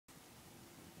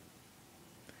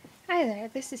Hi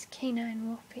there, this is K9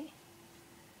 Wolfie.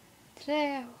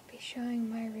 Today I will be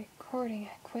showing my recording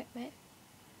equipment.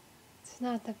 It's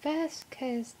not the best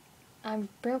because I'm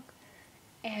broke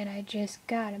and I just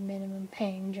got a minimum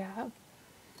paying job.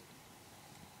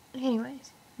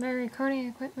 Anyways, my recording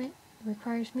equipment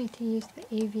requires me to use the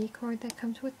AV cord that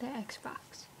comes with the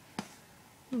Xbox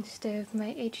instead of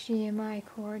my HDMI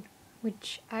cord,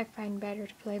 which I find better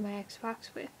to play my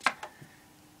Xbox with.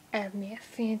 I have me a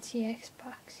fancy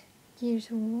Xbox.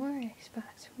 Gears of War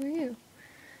Xbox, woo!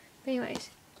 But anyways,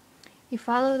 you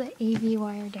follow the AV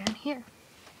wire down here,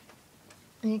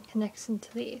 and it connects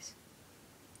into these.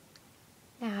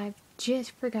 Now, I've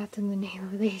just forgotten the name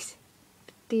of these.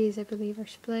 But these, I believe, are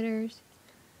splitters.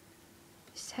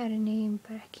 Just had a name,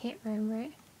 but I can't remember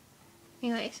it.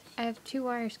 Anyways, I have two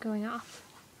wires going off.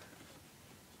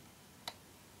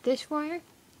 This wire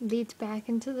leads back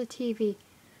into the TV,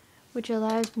 which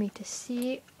allows me to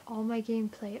see all my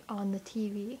gameplay on the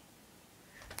TV.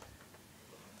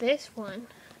 This one,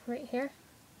 right here,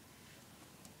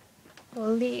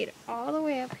 will lead all the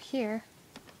way up here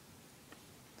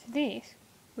to these,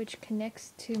 which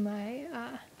connects to my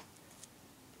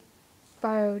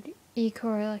borrowed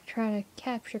eCore electronic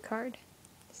capture card.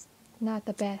 It's not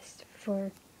the best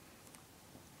for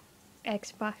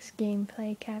Xbox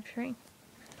gameplay capturing,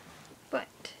 but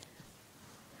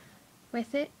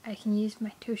with it I can use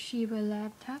my Toshiba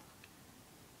laptop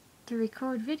to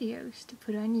record videos to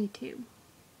put on YouTube,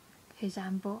 because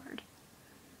I'm bored.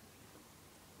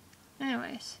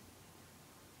 Anyways,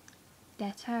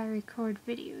 that's how I record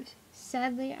videos.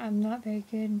 Sadly, I'm not very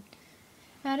good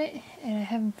at it, and I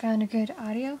haven't found a good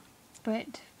audio,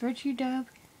 but VirtueDub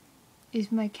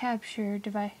is my capture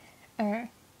device, or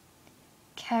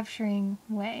capturing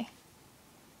way,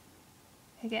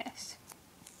 I guess.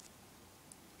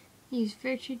 Use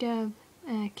VirtueDub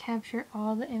and capture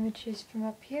all the images from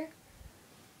up here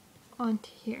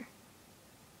onto here.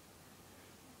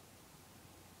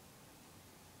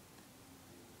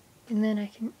 And then I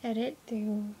can edit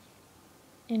through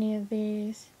any of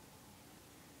these.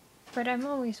 But I'm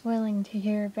always willing to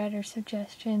hear better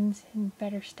suggestions and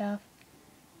better stuff.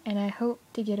 And I hope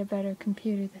to get a better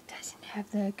computer that doesn't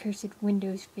have the accursed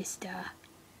Windows Vista.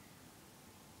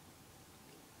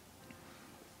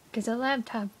 Because a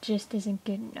laptop just isn't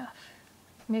good enough.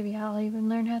 Maybe I'll even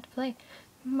learn how to play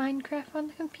Minecraft on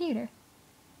the computer.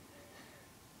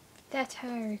 But that's how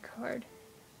I record.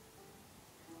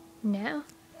 Now,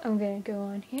 I'm gonna go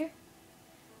on here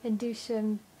and do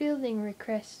some building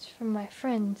requests from my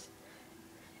friends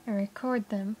and record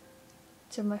them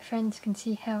so my friends can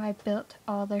see how I built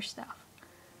all their stuff.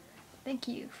 Thank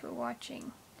you for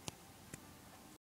watching.